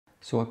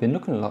So I've been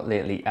looking a lot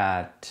lately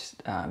at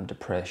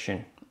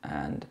depression,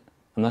 and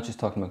I'm not just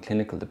talking about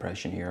clinical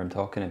depression here. I'm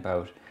talking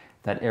about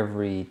that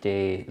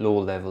everyday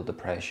low-level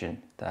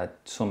depression that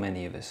so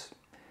many of us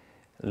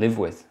live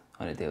with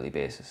on a daily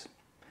basis.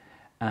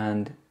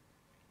 And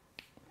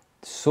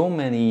so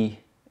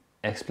many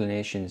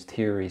explanations,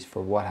 theories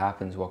for what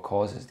happens, what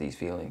causes these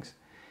feelings.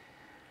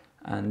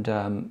 And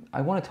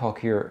I want to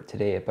talk here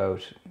today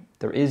about,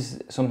 there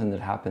is something that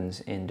happens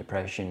in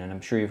depression, and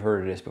I'm sure you've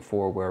heard of this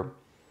before, where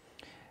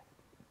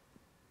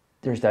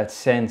there's that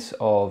sense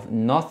of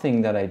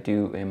nothing that I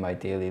do in my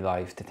daily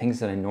life, the things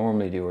that I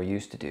normally do or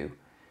used to do,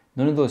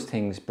 none of those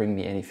things bring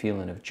me any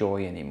feeling of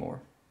joy anymore.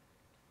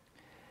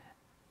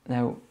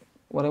 Now,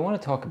 what I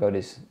want to talk about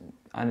is,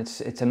 and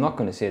I'm not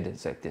going to say that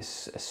it's like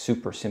this a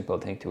super simple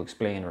thing to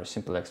explain or a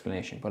simple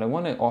explanation, but I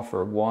want to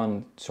offer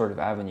one sort of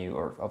avenue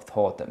or of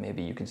thought that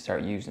maybe you can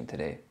start using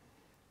today.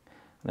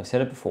 And I've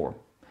said it before,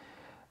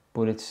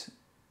 but it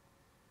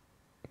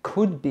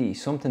could be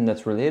something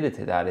that's related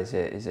to that, is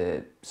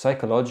a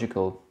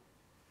psychological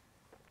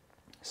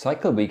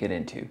cycle we get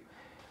into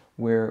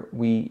where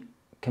we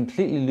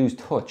completely lose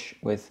touch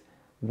with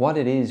what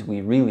it is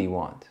we really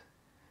want.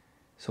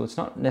 So it's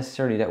not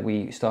necessarily that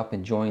we stop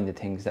enjoying the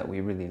things that we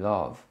really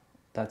love.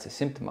 That's a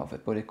symptom of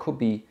it, but it could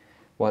be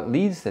what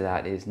leads to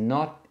that is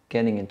not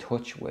getting in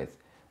touch with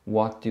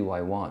what do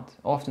I want.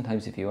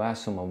 Oftentimes if you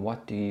ask someone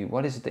what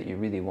is it that you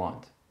really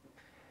want,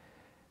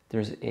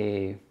 there's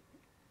a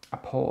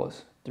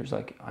pause. There's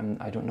like,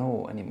 I don't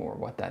know anymore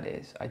what that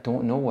is. I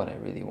don't know what I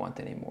really want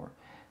anymore.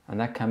 And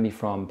that can be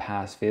from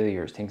past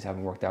failures. Things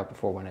haven't worked out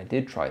before when I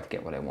did try to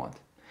get what I want.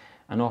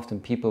 And often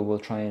people will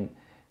try and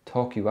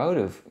talk you out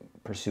of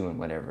pursuing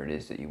whatever it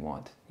is that you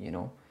want, you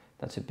know.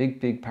 That's a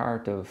big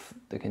part of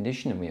the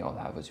conditioning we all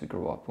have as we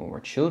grow up. When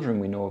we're children,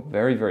 we know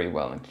very, very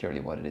well and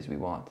clearly what it is we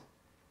want.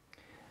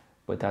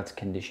 But that's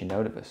conditioned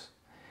out of us.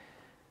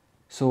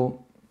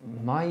 So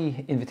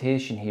my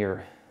invitation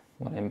here,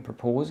 what I'm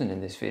proposing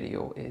in this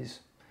video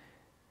is,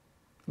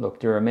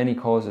 look, there are many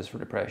causes for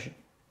depression,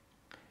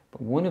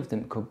 but one of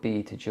them could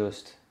be to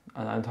just,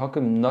 and I'm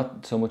talking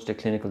not so much the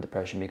clinical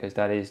depression, because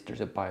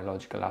there's a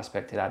biological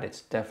aspect to that.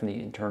 It's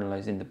definitely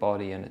internalized in the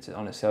body and it's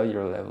on a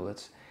cellular level.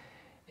 It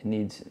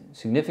needs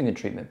significant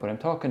treatment, but I'm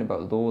talking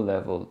about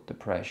low-level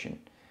depression,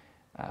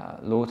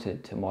 low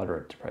to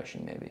moderate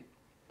depression maybe,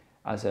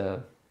 as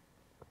a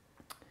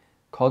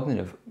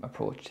cognitive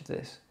approach to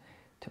this,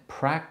 to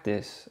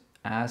practice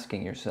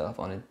asking yourself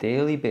on a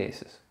daily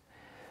basis,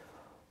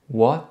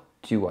 what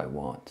do I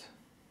want?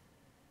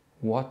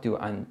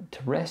 And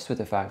to rest with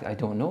the fact, I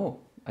don't know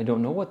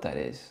what that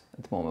is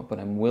at the moment, but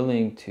I'm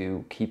willing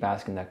to keep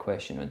asking that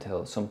question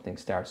until something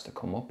starts to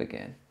come up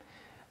again.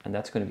 And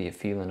that's going to be a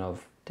feeling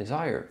of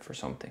desire for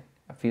something,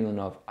 a feeling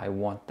of, I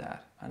want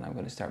that, and I'm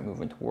going to start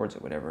moving towards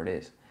it, whatever it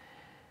is.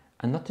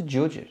 And not to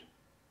judge it,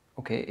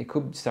 okay? It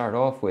could start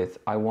off with,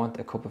 I want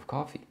a cup of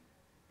coffee.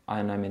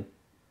 And I'm in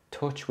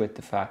touch with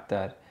the fact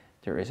that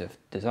there is a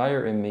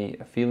desire in me,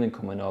 a feeling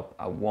coming up,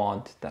 I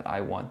want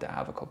to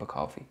have a cup of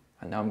coffee.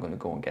 And now I'm going to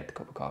go and get the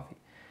cup of coffee.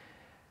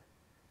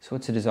 So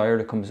it's a desire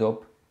that comes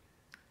up,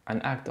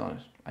 and act on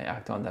it. I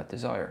act on that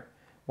desire.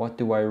 What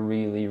do I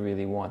really,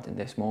 really want in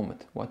this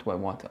moment? What do I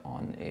want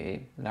on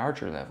a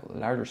larger level, a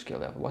larger scale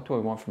level? What do I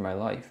want for my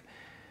life?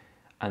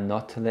 And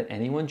not to let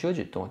anyone judge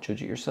it. Don't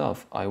judge it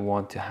yourself. I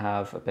want to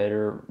have a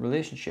better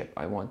relationship.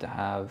 I want to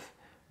have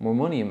more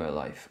money in my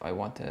life. I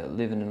want to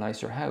live in a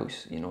nicer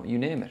house. You know, you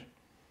name it.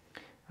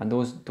 And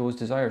those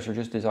desires are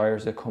just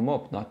desires that come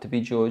up, not to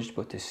be judged,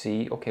 but to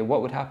see, okay,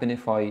 what would happen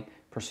if I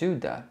pursued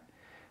that?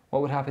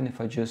 What would happen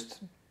if I just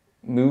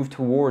moved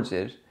towards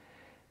it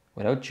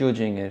without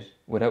judging it,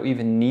 without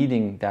even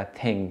needing that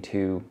thing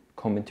to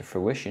come into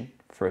fruition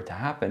for it to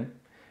happen,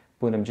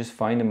 but I'm just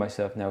finding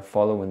myself now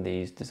following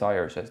these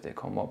desires as they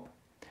come up.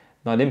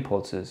 Not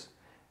impulses,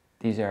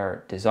 these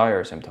are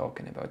desires I'm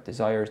talking about,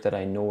 desires that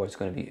I know is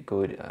going to be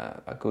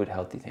a good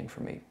healthy thing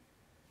for me.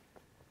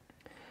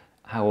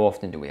 How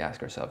often do we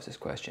ask ourselves this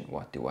question,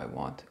 what do I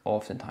want?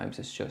 Oftentimes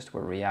it's just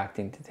we're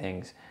reacting to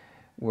things,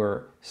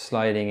 we're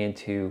sliding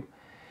into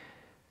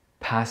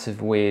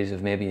passive ways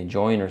of maybe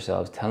enjoying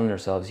ourselves, telling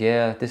ourselves,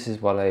 yeah, this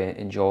is what I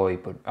enjoy,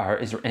 but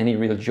is there any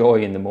real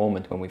joy in the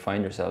moment when we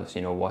find ourselves,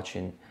 you know,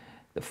 watching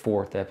the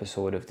 4th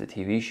episode of the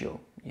TV show?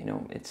 You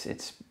know,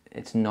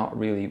 it's not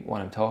really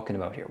what I'm talking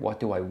about here. What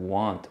do I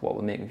want? What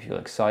will make me feel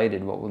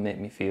excited? What will make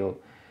me feel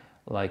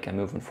like I'm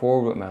moving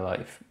forward with my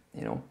life?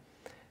 You know,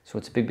 so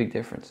it's a big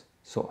difference.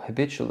 So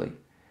habitually,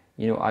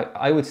 you know,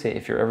 I would say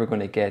if you're ever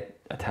going to get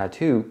a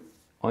tattoo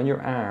on your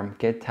arm,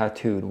 get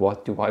tattooed,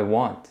 what do I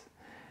want?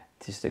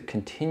 Just to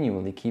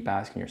continually keep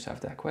asking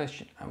yourself that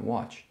question and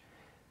watch.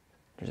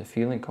 There's a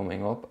feeling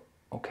coming up,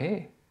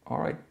 okay, all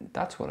right,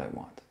 that's what I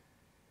want.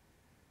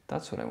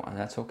 That's what I want, and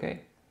that's okay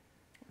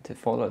to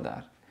follow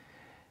that.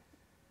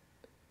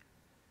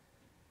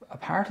 A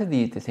part of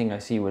the thing I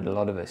see with a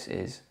lot of us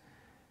is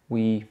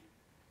we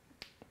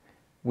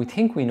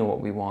think we know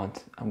what we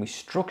want, and we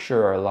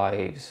structure our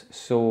lives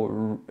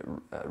so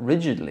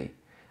rigidly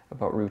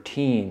about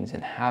routines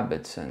and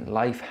habits and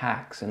life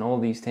hacks and all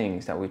these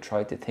things that we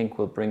try to think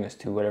will bring us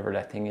to whatever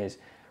that thing is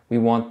we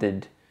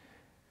wanted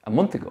a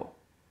month ago,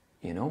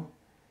 you know?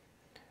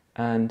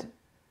 And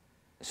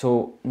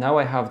so now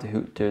I have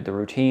the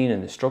routine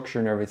and the structure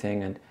and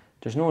everything, and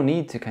there's no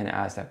need to kind of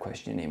ask that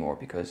question anymore,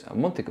 because a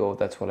month ago,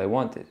 that's what I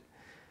wanted,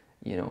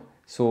 you know?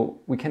 So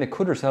we kind of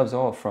cut ourselves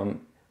off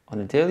from, on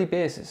a daily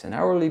basis, an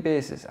hourly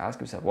basis, ask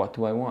yourself, what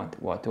do I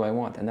want? What do I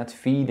want? And that's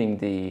feeding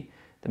the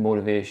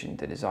motivation,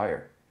 the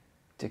desire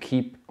to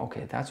keep,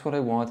 okay, that's what I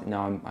want.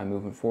 Now I'm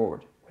moving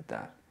forward with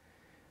that.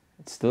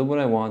 It's still what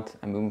I want.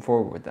 I'm moving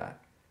forward with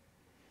that.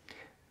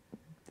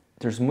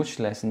 There's much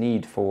less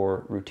need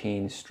for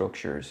routines,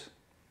 structures,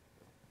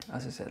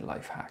 as I said,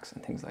 life hacks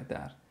and things like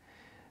that.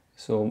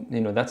 So, you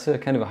know, that's a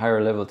kind of a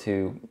higher level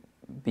to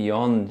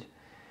beyond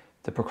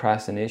the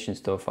procrastination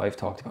stuff I've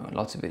talked about in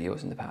lots of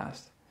videos in the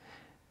past.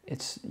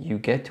 It's, you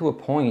get to a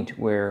point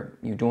where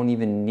you don't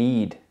even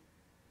need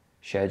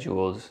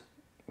schedules,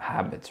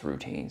 habits,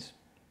 routines,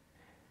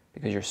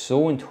 because you're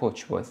so in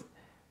touch with,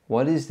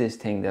 what is this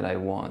thing that I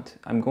want?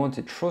 I'm going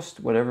to trust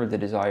whatever the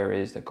desire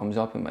is that comes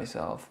up in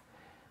myself,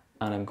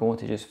 and I'm going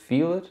to just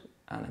feel it,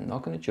 and I'm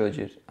not going to judge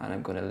it, and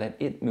I'm going to let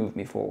it move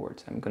me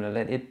forwards. I'm going to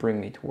let it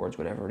bring me towards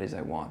whatever it is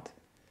I want,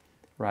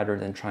 rather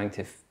than trying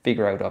to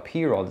figure out up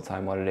here all the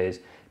time what it is,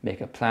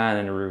 make a plan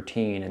and a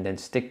routine, and then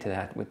stick to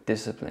that with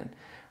discipline,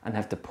 and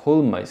have to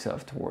pull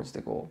myself towards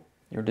the goal.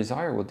 Your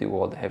desire will do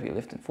all the heavy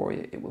lifting for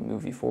you. It will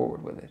move you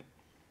forward with it.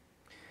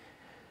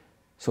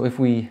 So if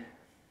we,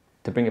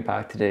 to bring it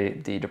back to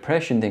the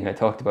depression thing I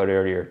talked about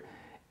earlier,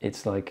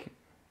 it's like,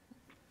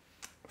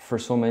 for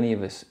so many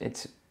of us,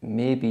 it's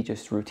maybe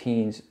just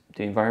routines,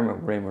 the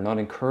environment we're in. We're not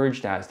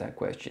encouraged to ask that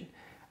question.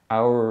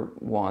 Our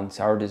wants,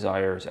 our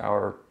desires,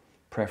 our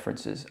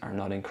preferences are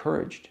not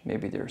encouraged.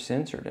 Maybe they're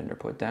censored and they're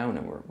put down,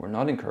 and we're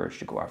not encouraged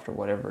to go after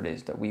whatever it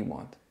is that we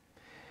want.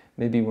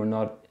 Maybe we're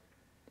not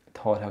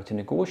taught how to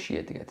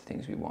negotiate to get the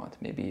things we want.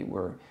 Maybe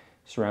we're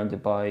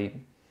surrounded by,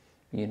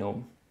 you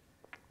know,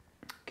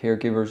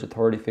 caregivers,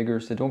 authority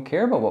figures that don't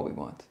care about what we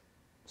want.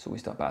 So we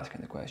stop asking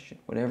the question.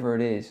 Whatever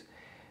it is,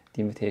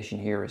 the invitation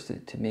here is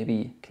to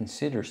maybe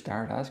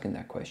start asking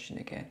that question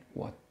again.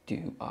 What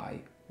do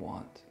I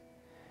want?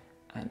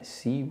 And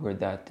see where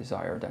that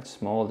desire, that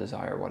small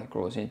desire, what it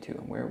grows into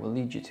and where it will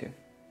lead you to.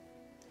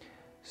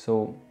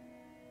 So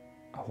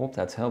I hope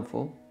that's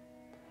helpful.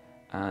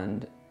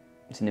 And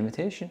it's an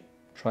invitation.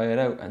 Try it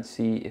out and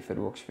see if it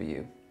works for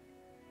you.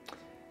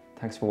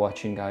 Thanks for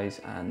watching, guys.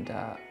 And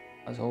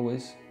as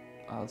always,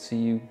 I'll see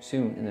you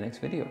soon in the next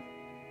video.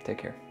 Take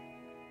care.